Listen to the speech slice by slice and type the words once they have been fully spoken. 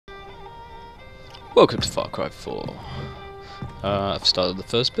Welcome to Far Cry 4. I've started the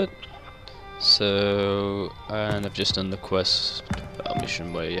first bit, and I've just done the quest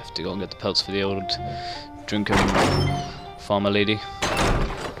mission where you have to go and get the pelts for the old drunken farmer lady.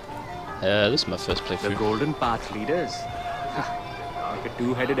 This is my first playthrough. The Golden Path leaders? Like a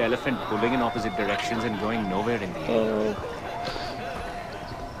two-headed elephant pulling in opposite directions and going nowhere in the end.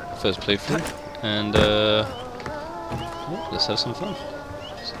 First playthrough, and let's have some fun.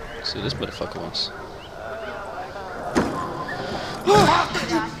 See what this motherfucker wants.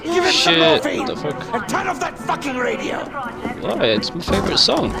 Shit, what the fuck? And turn off that fucking radio! Why? It's my favourite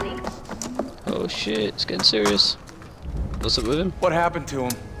song. Oh shit, it's getting serious. What's up with him? What happened to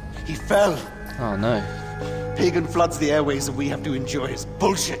him? He fell. Oh no. Pagan floods the airways and we have to endure his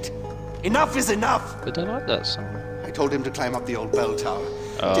bullshit. Enough is enough! But I like that song. I told him to climb up the old bell tower,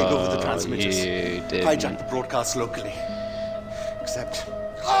 take over the transmitters, you didn't. hijack the broadcast locally. Except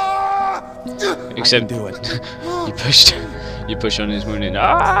Except do it. you pushed on his wound and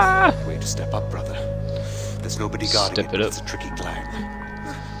ah! Way to step up, brother. There's nobody guarding Step it up. It's a tricky climb.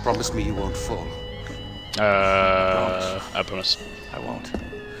 Promise me you won't fall. I promise. I won't.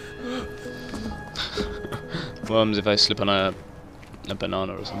 What happens if I slip on a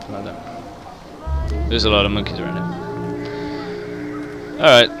banana or something like that? There's a lot of monkeys around here.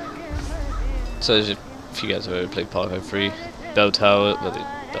 Alright. So if you guys have ever played Far Cry 3, bell tower, well the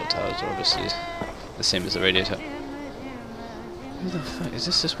bell towers are obviously the same as the radio tower. Who the fuck is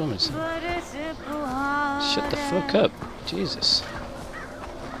this woman? Shut the fuck up. Jesus.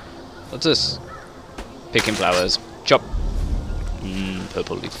 What's this? Picking flowers. Chop.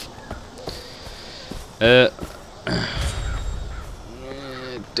 Purple leaf. Do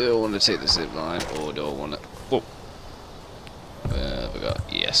I want to take the zip line or do I want to... Whoa. We got...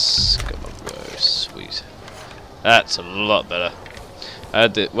 Yes. Got my bow. Sweet. That's a lot better. I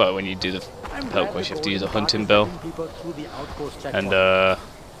had the... Well, when you do the pelt quest, you have to use a hunting bell. And, the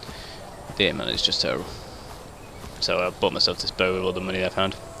aim on it is just terrible. So I bought myself this bow with all the money I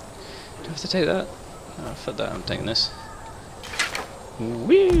found. Do I have to take that? Oh, fuck that. I'm taking this.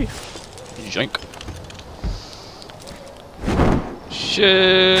 Whee! Joink.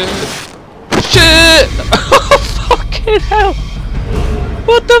 Shit! Shit! Oh, fucking hell!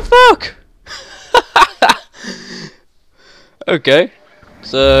 What the fuck? Okay,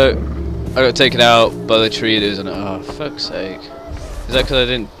 so I got taken out by the tree. There's an oh fuck's sake! Is that because I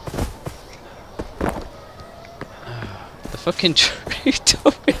didn't? The fucking tree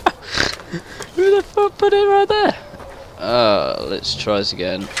took me out. Who the fuck put it right there? Let's try this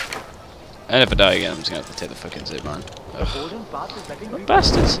again. And if I die again, I'm just gonna have to take the fucking zip line.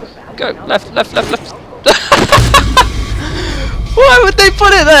 Bastards! Go left, left, left, left. Why would they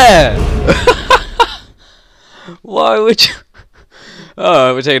put it there? Why would you?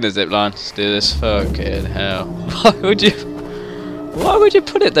 Oh, we're taking the zip line. Let's do this. Fucking hell! Why would you? Why would you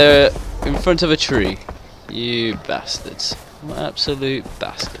put it there in front of a tree? You bastards! Absolute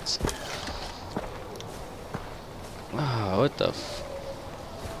bastards! Oh, what the?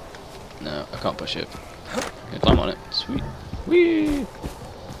 No, I can't push it. I can climb on it. Sweet. Whee!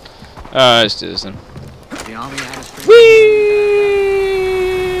 Alright, let's do this then. The army had a string. Whee!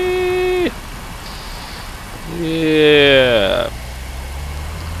 Yeah.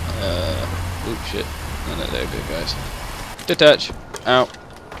 Oops, shit. No, no, they're good guys. Detach. Ow.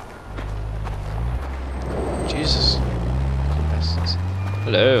 Jesus. Bastards.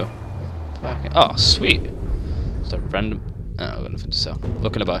 Hello. Fucking. Oh, sweet. Just a random. Oh, I've got nothing to sell.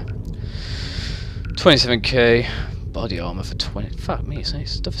 What can I buy? 27k body armor for 20. Fuck me,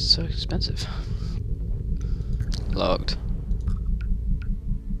 stuff is so expensive. Locked.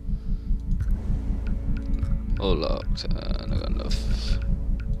 All locked. And I got enough.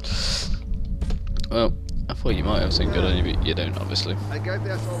 Well, I thought you might have something good on you, but you don't, obviously. I got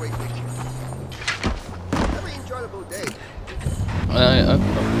there for a week. Have an enjoyable day. I'm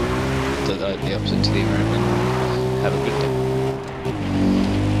the opposite to the American. Have a good day.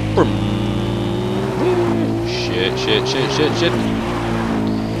 Brum. Shit, shit, shit, shit, shit.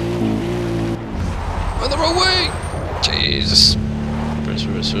 Went the wrong way! Jesus. Press,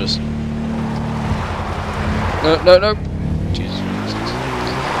 press, press. No, no, no. Jesus.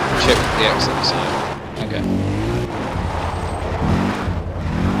 Check the exit side. Okay.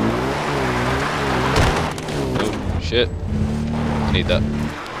 Oh, shit. I need that.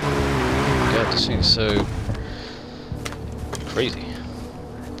 God, this thing's so crazy.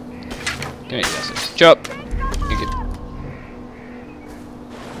 Give me the assets. Chop! Thank you.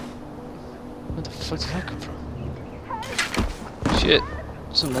 Where the fuck did that come from? Shit.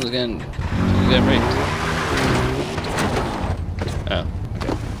 Someone's getting raped. Oh,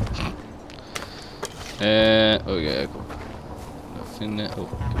 okay. Oh yeah, cool. Nothing there. Oh,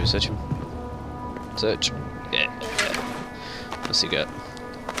 can we search him? Search. Yeah. What's he got?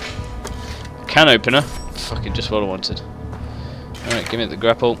 Can opener. Fucking just what I wanted. Alright, give me the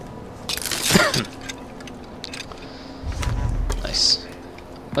grapple. Nice.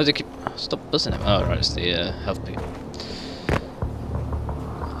 Why does it keep... Oh, stop buzzing him. Oh, right, it's the health people.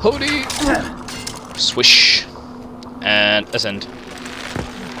 Holy! Swish. And ascend.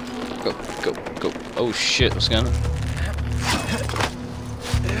 Go, go, go. Oh shit, what's going on?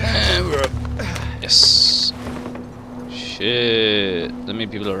 And we're up. Yes. Shit. That many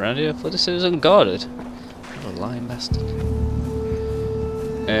people around here? I thought this was unguarded. What a lying bastard.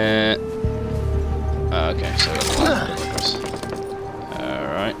 Okay, so I got the line across.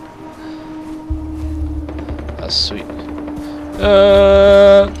 Alright. That's sweet.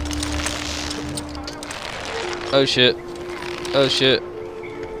 Oh shit. Oh shit.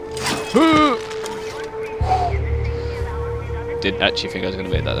 Didn't actually think I was going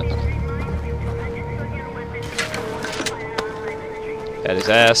to make that then. At his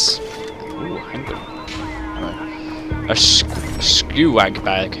ass. Ooh, handgun. Right. A skewag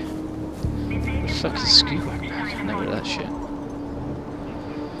bag. What the fuck is a skewag bag? I never heard of that shit.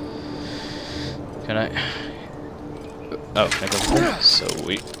 Can I? Oh, I got it.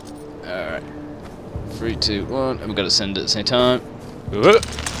 Sweet. Alright. 3, 2, 1. And we've got to send it at the same time.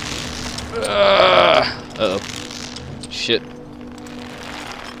 Uh-oh. Shit.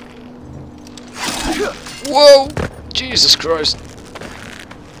 Whoa! Jesus Christ.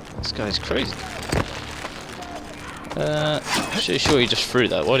 This guy's crazy. Sure he just threw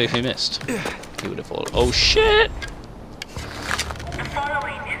that. What if he missed? He would have fallen. Oh shit! The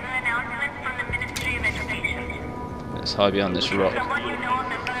following is an announcement from the Ministry of Education. Let's hide behind this rock. Someone you know a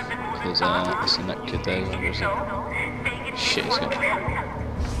member of the There's that kid there. Shit, he's going.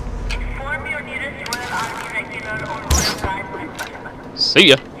 Inform your nearest Royal Army regular or Royal Guardsman personnel. See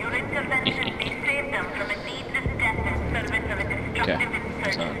ya! Your intervention may save them from a needless death in service of a destructive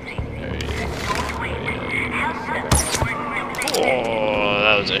insurgency. Don't wait. Help them towards Oh,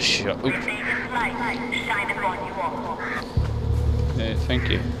 that was a shot. Oop. Savior's light shine upon you all. Hey, thank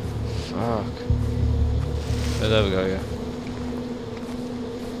you. Fuck. Oh, there we go, yeah.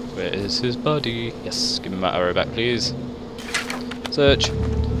 Where is his body? Yes, give me my arrow back, please. Search.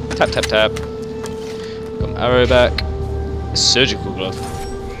 Tap, tap, tap. Got my arrow back. A surgical glove.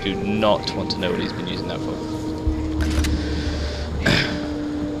 Do not want to know what he's been using that for.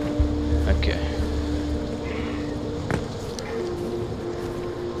 Okay.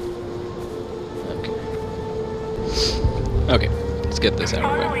 Okay, let's get this arrow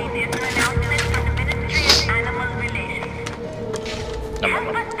away. Following is an announcement from the Ministry of Animal Relations.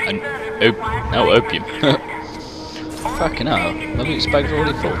 No opium. Fucking hell. My loot's bag's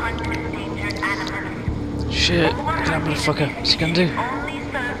already full. Shit, look at that motherfucker. What's he gonna do?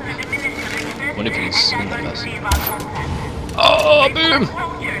 What if he can skin that person? Oh, boom!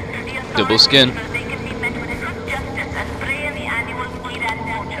 Double skin.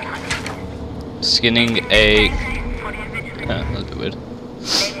 Skinning a... that's a bit weird.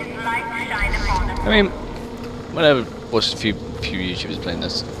 I mean, whenever I watched a few YouTubers playing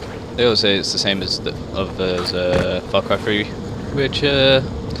this, they all say it's the same as Far Cry 3, which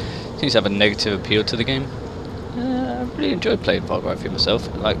seems to have a negative appeal to the game. I really enjoyed playing Far Cry 3 myself,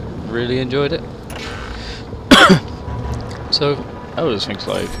 like, really enjoyed it. So, I always think,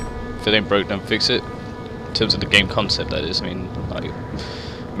 like, if it ain't broke, don't fix it. In terms of the game concept, that is. I mean, like,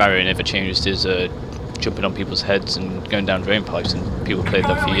 Mario never changed his jumping on people's heads and going down drain pipes, and people played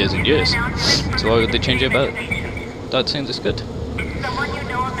that for years and years. So why would they change it about? That seems it's good.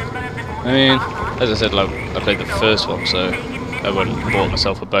 I mean, as I said, like, I played the first one, so I went and bought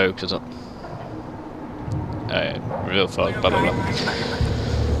myself a bow because real fog, blah blah blah.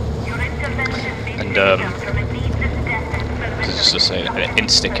 And just to say, an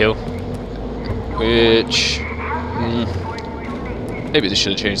insta kill, which maybe they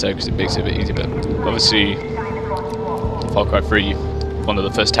should have changed that because it makes it a bit easier. But obviously, Far Cry 3, one of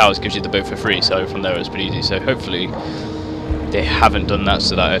the first towers gives you the bow for free, so from there it's pretty easy. So hopefully they haven't done that,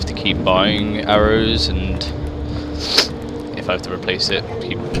 so that I have to keep buying arrows, and if I have to replace it,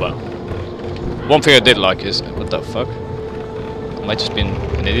 well. One thing I did like is, what the fuck? Am I just being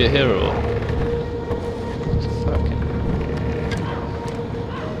an idiot here, or? Fucking.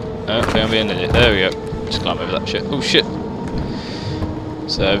 Oh, I'm being an idiot. There we go. Just climb over that shit. Oh shit.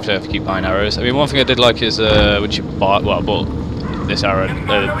 So hopefully I have to keep buying arrows. I mean, one thing I did like is when you buy, well, I bought this arrow,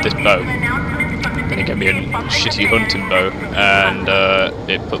 this bow. Then it gave me a shitty hunting bow, and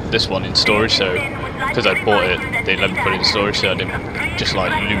it put this one in storage. So because I bought it, they let me put it in storage, so I didn't just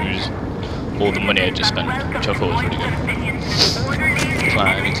like all the money I just spent, which I thought was really good.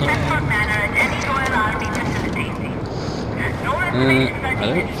 Climbing time. I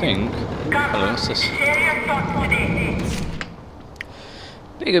don't think. Hello, what's this?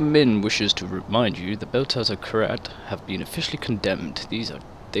 Big and Min wishes to remind you the bell towers of Karat have been officially condemned. These are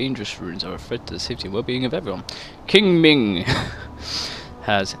dangerous ruins are a threat to the safety and well-being of everyone. King Ming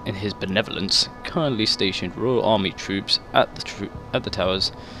has, in his benevolence, kindly stationed Royal Army troops at the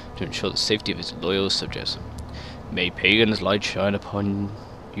towers to ensure the safety of his loyal subjects. May Pagan's light shine upon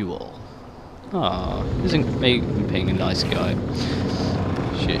you all. Ah, isn't Pagan a nice guy?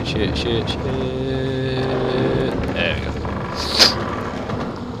 Shit. There we go.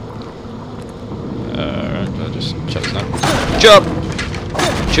 I'll just chuck this now. Jump!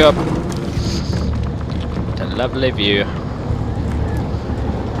 Jump! What a lovely view.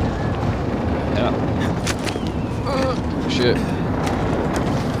 Yeah. Shit.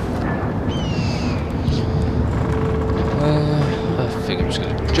 I think I'm just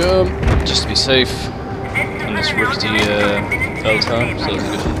gonna jump, just to be safe on this rickety bell tower. So that's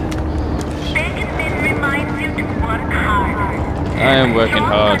good. I am working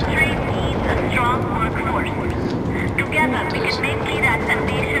hard.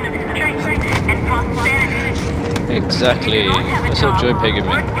 Exactly. Let's all join Pagan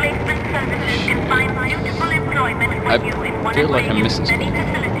Min. I feel like I'm missing something.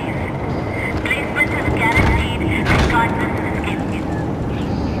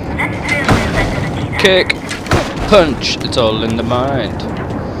 Kick! Punch! It's all in the mind.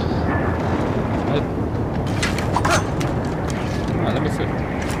 Let me through.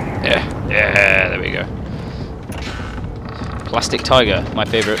 Yeah, there we go. Plastic Tiger, my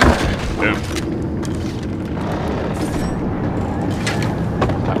favourite. Boom.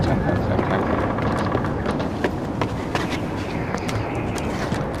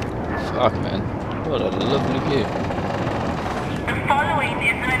 Fuck, man. What a lovely view. The following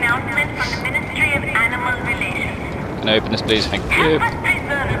is an announcement from the Ministry of Animal Relations. Can I open this, please? Thank you. Help us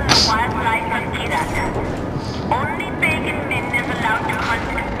preserve the wildlife of Kirat. Only Pagan Min is allowed to hunt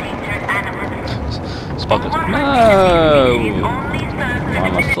endangered animals. Sparkles. No!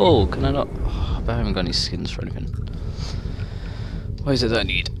 I'm a fool. Can I not? Oh, I haven't got any skins for anything. What is it that I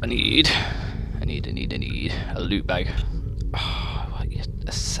need? I need a loot bag. Oh,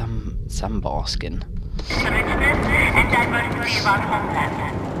 a sambar skin. The richness and diversity of our homeland.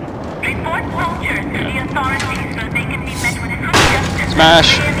 Report soldiers to the authorities so they can be met with quick justice.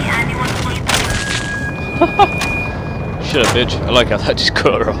 Smash! And the annual sweep. Shut up, bitch. I like how that just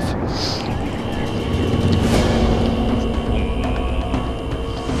cut her off.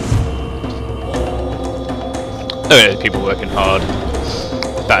 Okay, people working hard.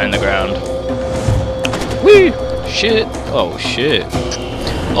 Batting the ground. Woo! Shit! Oh shit.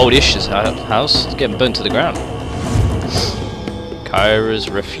 Old Ish's house is getting burnt to the ground. Kyra's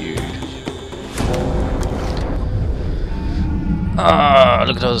refuge. Ah,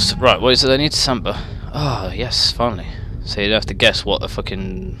 look at those. Right, what is it I need? Samba. Ah, yes, finally. So you don't have to guess what a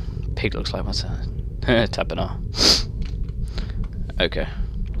fucking pig looks like. What's that? Tapping R. Okay.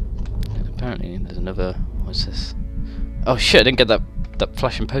 Apparently there's another. What's this? Oh shit! I didn't get that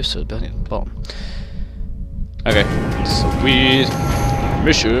flashing poster at the bottom. Okay. Sweet.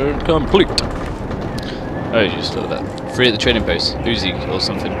 Mission complete. Oh, you just saw that. Free at the trading post. Uzi or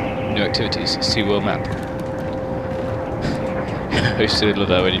something. New activities. See world map. I used to love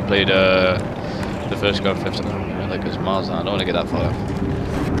that when you played the first Grand Theft Auto. That goes miles on. I don't want to get that far.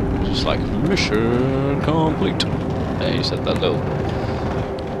 Just like mission complete. Yeah, you said that little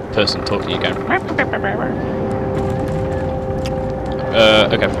person talking again.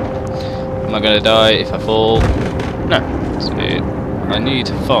 Okay. Am I gonna die if I fall? No. Sweet. I need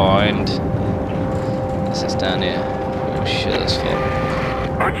to find. What's this down here? Oh shit, that's fun.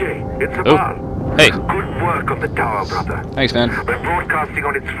 Ajay, it's a bar. Hey. Good work on the tower, brother. Thanks, man. We're broadcasting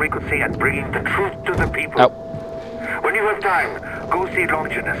on its frequency and bringing the truth to the people. Ow. When you have time, go see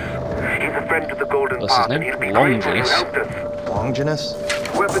Longinus. He's a friend of the Golden What's his Path, and name? he'll be grateful you Longinus? helped us. Longinus?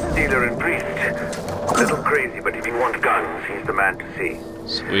 Weapons dealer and priest. A little crazy, but if you want guns, he's the man to see.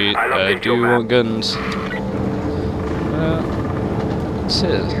 Sweet. I'll I update do your map. want guns. What's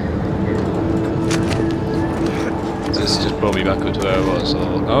it? This just brought me back to where I was. Or,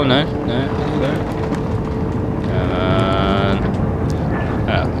 oh no.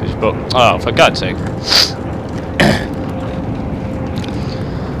 Fish book. Oh, for God's sake.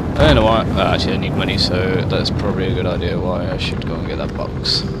 I don't know why. Well, actually, I need money, so that's probably a good idea why I should go and get that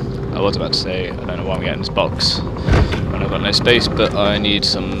box. I was about to say, I don't know why I'm getting this box when I've got no space, but I need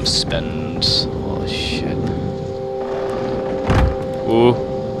some spends. Oh shit. Ooh.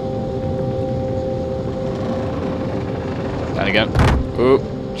 again. Oh,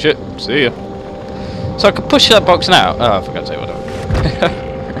 shit. See ya. So I could push that box now. Oh, I forgot to say whatever.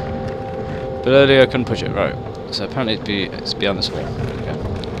 But earlier I couldn't push it. Right. So apparently it's beyond this wall. Okay.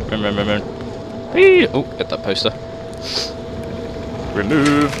 Run. Whee! Oh, get that poster.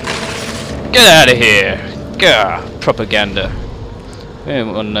 Remove. Get out of here. Gah. Propaganda. We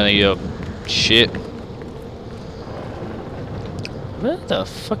don't want none of your shit. Where the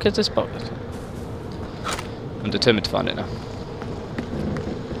fuck is this box? I'm determined to find it now.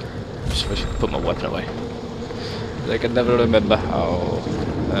 Just wish I could put my weapon away. I can never remember how.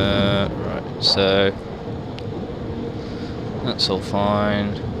 Right, so that's all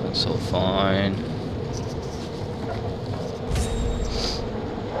fine. That's all fine.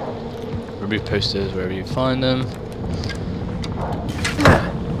 Remove posters wherever you find them.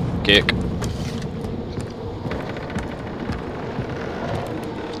 Kick.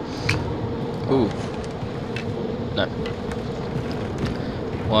 Ooh. No.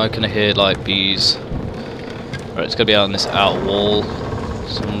 Why can I hear like bees? Right, it's gotta be out on this outer wall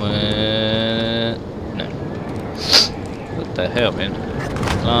somewhere. No. What the hell, man?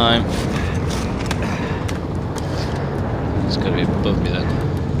 Climb. It's gotta be above me then.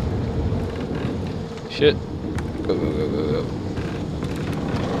 Shit. Go.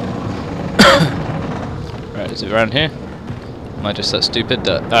 Right, is it around here? Am I just that stupid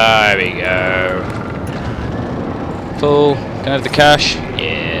that... There we go. Full. Can I have the cash?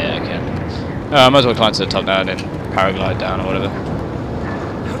 Yeah, I can. Oh, I might as well climb to the top now and then paraglide down or whatever.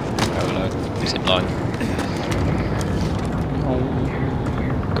 Paraglide. Zip line.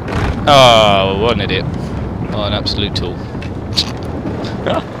 Oh, what an idiot. Oh, an absolute tool.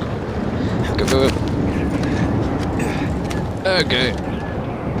 Go. Okay.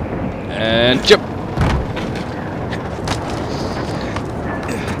 And jump.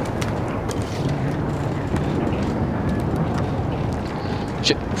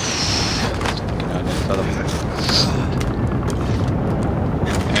 Shit.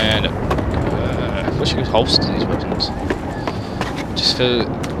 And I wish I could holster these weapons. Just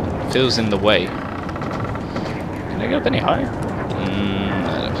feels in the way. Can I get up any higher? I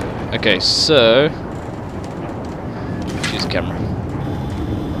don't know. Okay, so use the camera.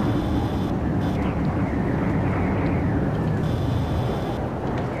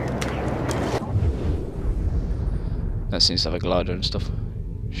 That seems to have a glider and stuff.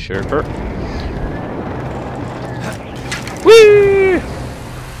 Sure. Whee!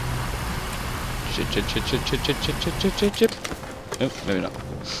 Shit. Nope, maybe not.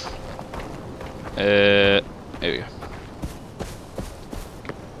 There we go.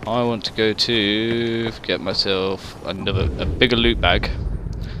 I want to go to get myself a bigger loot bag.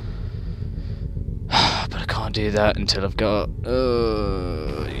 But I can't do that until I've got...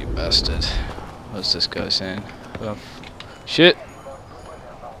 Oh, you bastard. What's this guy saying? Oh, shit!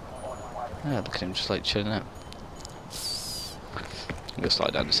 Ah, look at him just like chilling out. I'm gonna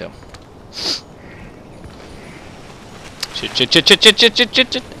slide down this hill.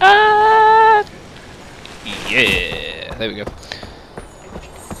 Shit. Ah! Yeah! There we go.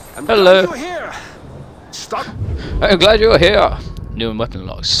 Hello! Stop! I'm glad you're here! New weapon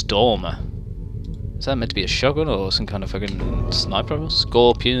lock, Stormer. Is that meant to be a shotgun or some kind of fucking sniper?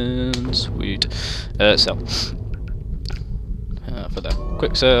 Scorpion, sweet. Sell. For that.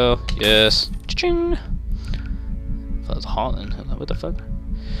 Quick sell, yes. Cha-ching! That's hot then. What the fuck?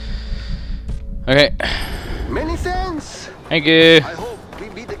 Okay. Many thanks! Thank you! I hope we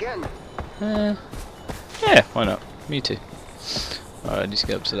meet again. Yeah, why not? Me too. Alright, I need to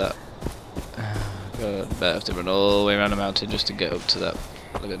get up to that. God, I better have to run all the way around the mountain just to get up to that.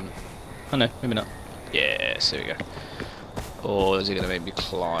 Oh no, maybe not. Yes, there we go. Or is he going to make me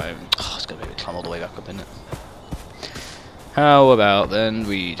climb? Oh, it's going to make me climb all the way back up, isn't it? How about then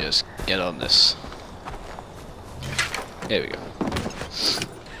we just get on this? There we go.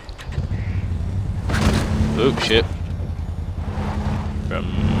 Oh shit.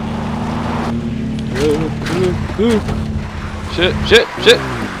 Shit.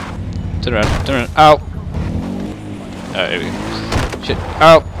 Turn around. Ow. Oh, there we go. Shit.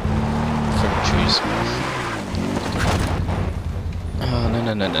 Ow. Fucking trees. Oh, no.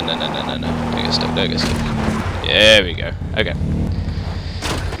 Don't get stuck. There we go. Okay.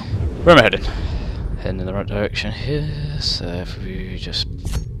 Where am I headed? Heading in the right direction here. So if we just...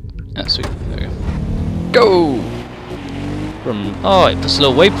 Ah, sweet. There we go. Go! Oh, it puts a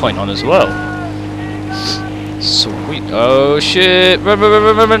little waypoint on as well. Sweet. Oh shit! Run!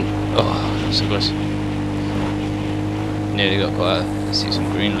 Oh, so close. Nearly got quite. I see some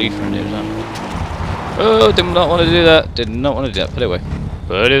green leaf from there. Oh, did not want to do that. Put it away.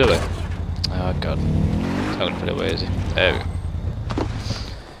 Oh god. He's not gonna put it away, is he? There we go.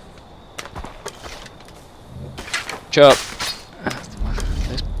 Chop.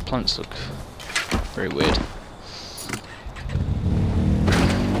 Those plants look very weird.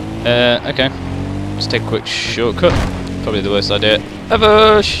 Okay. Let's take a quick shortcut. Probably the worst idea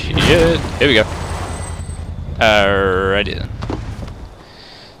ever. Shit. Here we go. Alrighty then.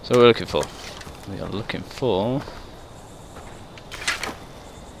 So what we're looking for? We are looking for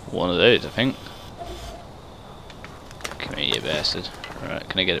one of those, I think. Come here, you bastard. Alright,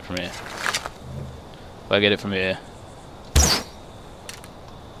 can I get it from here? If I get it from here.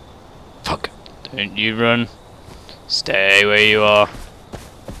 Fuck. Don't you run. Stay where you are.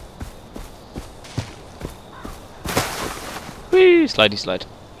 Whee! Slidey slide.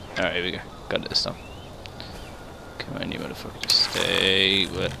 Alright, here we go. Got it this time. Come on, you motherfucker. Stay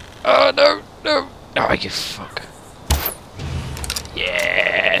where. Oh, no! No! Oh, you fuck.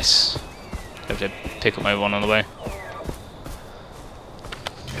 Yes! I have to pick up my one on the way.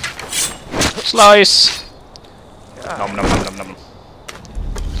 Slice! Nom nom nom nom nom.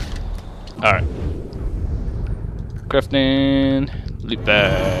 Alright. Crafting. Loot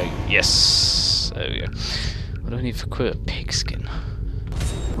bag. Yes! There we go. What do I need for quit? A pigskin.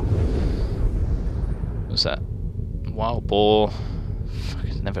 What's that? Wild boar.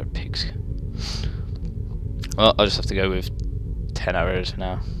 Fucking never a pigskin. Well, I'll just have to go with 10 arrows for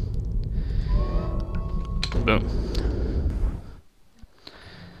now. Boom.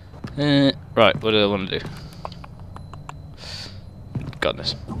 Right, what do I want to do?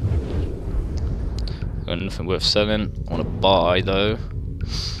 Goodness. Got nothing worth selling. I want to buy though.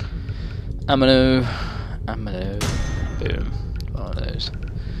 Ammo. Boom. One of those.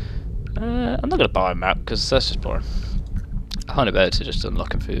 I'm not gonna buy a map because that's just boring. I find it better to just unlock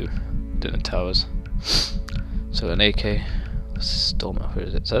them through doing the towers. So an AK. Storm map. Where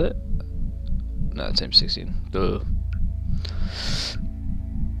is it? Is that it? No, it's M16. Duh.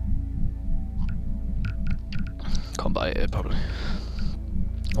 Can't buy it probably.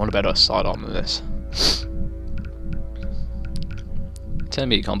 I want a better sidearm than this. Tell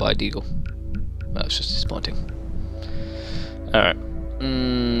me you can't buy a deagle. That's just disappointing. Alright.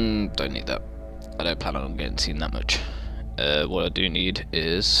 Don't need that. I don't plan on getting seen that much. What I do need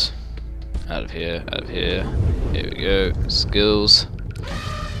is out of here, out of here. Here we go. Skills.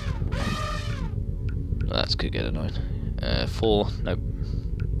 Well, that's good. Get a 9. 4. Nope.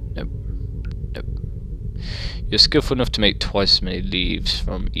 Nope. Nope. You're skillful enough to make twice as many leaves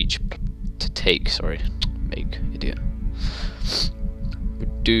from each make, idiot.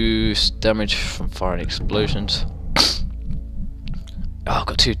 Reduce damage from firing explosions. Oh, I've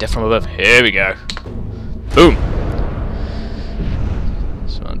got 2 death from above. Here we go. Boom.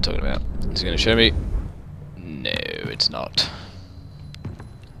 That's what I'm talking about. Is it going to show me? No, it's not.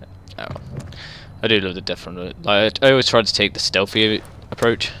 Oh. I do love the death from the. Like, I always try to take the stealthy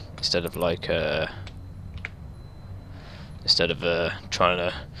approach instead of like trying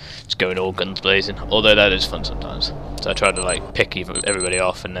to just go in all guns blazing. Although that is fun sometimes. So I try to like pick everybody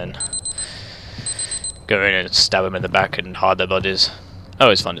off and then go in and stab them in the back and hide their bodies. I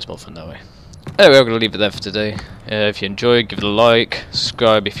always find it's more fun that way. Anyway, I'm going to leave it there for today. If you enjoyed, give it a like,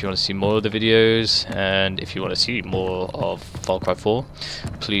 subscribe if you want to see more of the videos, and if you want to see more of Far Cry 4,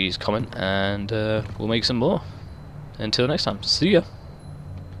 please comment and we'll make some more. Until next time, see ya!